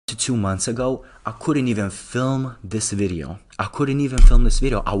2 months ago, I couldn't even film this video. I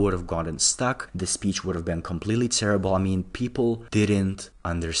would have gotten stuck. The speech would have been completely terrible. I mean, people didn't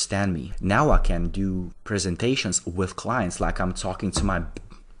understand me. Now I can do presentations with clients like I'm talking to my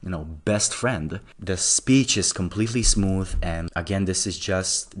best friend. The speech is completely smooth, and again, this is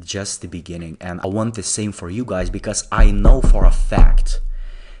just the beginning. And I want the same for you guys, because I know for a fact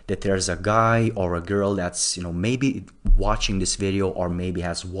that there's a guy or a girl that's maybe watching this video, or maybe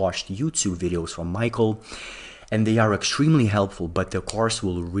has watched YouTube videos from Michael, and they are extremely helpful, but the course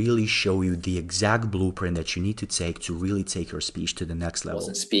will really show you the exact blueprint that you need to take to really take your speech to the next level. I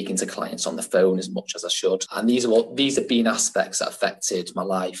wasn't speaking to clients on the phone as much as I should. And these have been aspects that affected my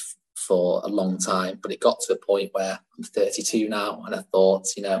life for a long time. But it got to a point where I'm 32 now, and I thought,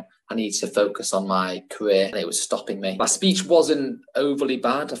 I need to focus on my career, and it was stopping me. My speech wasn't overly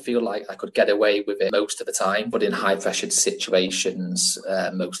bad. I feel like I could get away with it most of the time, but in high pressured situations,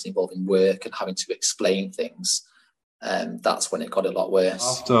 mostly involving work and having to explain things, that's when it got a lot worse.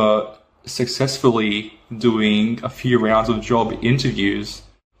 After successfully doing a few rounds of job interviews,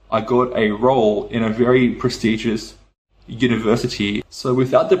 I got a role in a very prestigious university. So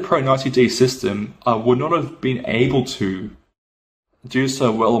without the Pro90d system, I would not have been able to do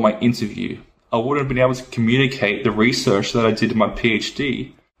so well in my interview. I wouldn't have been able to communicate the research that I did in my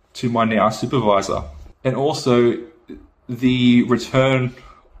PhD to my now supervisor. And also the return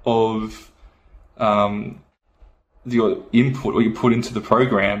of your input, or you put into the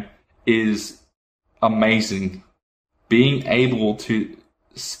program, is amazing. Being able to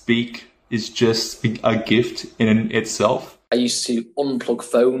speak is just a gift in itself. I used to unplug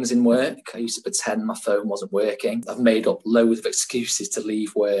phones in work. I used to pretend my phone wasn't working. I've made up loads of excuses to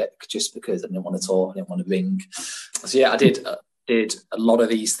leave work just because I didn't want to talk, I didn't want to ring. So yeah, I did a lot of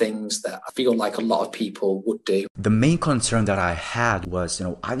these things that I feel like a lot of people would do. The main concern that I had was,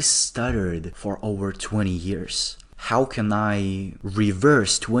 I've stuttered for over 20 years. How can I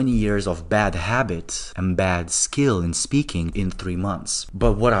reverse 20 years of bad habit and bad skill in speaking in 3 months?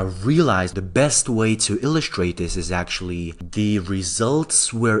 But what I realized, the best way to illustrate this is actually the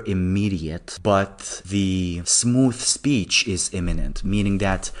results were immediate, but the smooth speech is imminent, meaning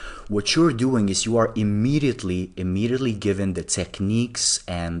that what you're doing is you are immediately given the techniques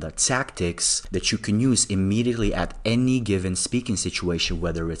and the tactics that you can use immediately at any given speaking situation,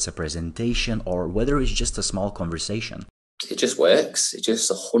 whether it's a presentation or whether it's just a small conversation. It just works. It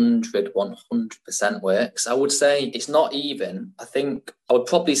just 100% works. I would say it's not even, I would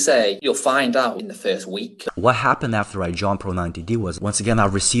probably say you'll find out in the first week. What happened after I joined Pro90d was, once again, I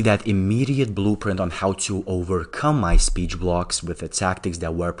received that immediate blueprint on how to overcome my speech blocks with the tactics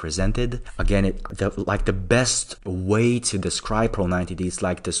that were presented. Again, the best way to describe Pro90d is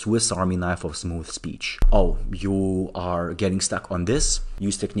like the Swiss Army knife of smooth speech. Oh, you are getting stuck on this?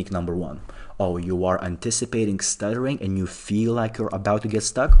 Use technique number 1. Oh, you are anticipating stuttering and you feel like you're about to get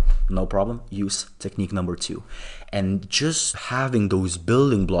stuck? No problem. Use technique number 2. And just having those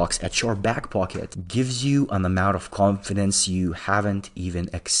building blocks at your back pocket gives you an amount of confidence you haven't even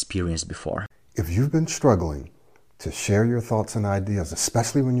experienced before. If you've been struggling to share your thoughts and ideas,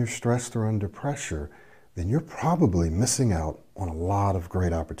 especially when you're stressed or under pressure, then you're probably missing out on a lot of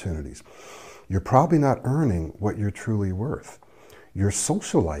great opportunities. You're probably not earning what you're truly worth. Your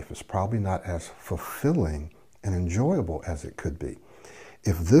social life is probably not as fulfilling and enjoyable as it could be.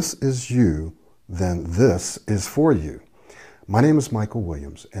 If this is you, then this is for you. My name is Michael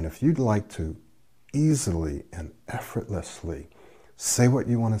Williams, and if you'd like to easily and effortlessly say what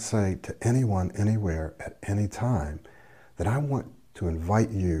you want to say to anyone, anywhere, at any time, then I want to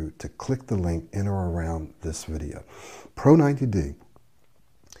invite you to click the link in or around this video. Pro90d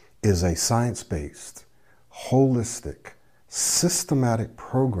is a science-based, holistic, systematic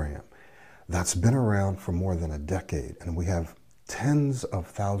program that's been around for more than a decade, and we have tens of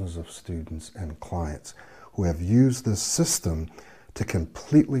thousands of students and clients who have used this system to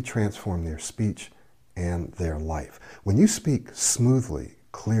completely transform their speech and their life. When you speak smoothly,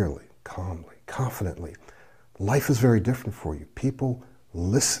 clearly, calmly, confidently, life is very different for you. People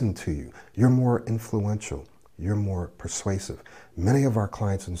listen to you. You're more influential. You're more persuasive. Many of our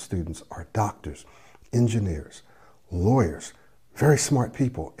clients and students are doctors, engineers, lawyers, very smart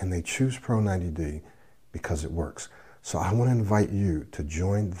people, and they choose Pro90d because it works. So I want to invite you to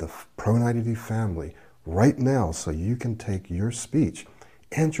join the Pro90d family right now so you can take your speech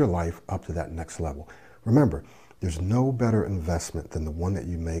and your life up to that next level. Remember, there's no better investment than the one that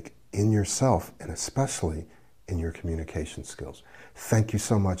you make in yourself, and especially in your communication skills. Thank you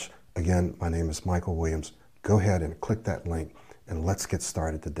so much. Again, my name is Michael Williams. Go ahead and click that link and let's get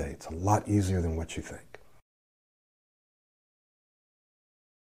started today. It's a lot easier than what you think.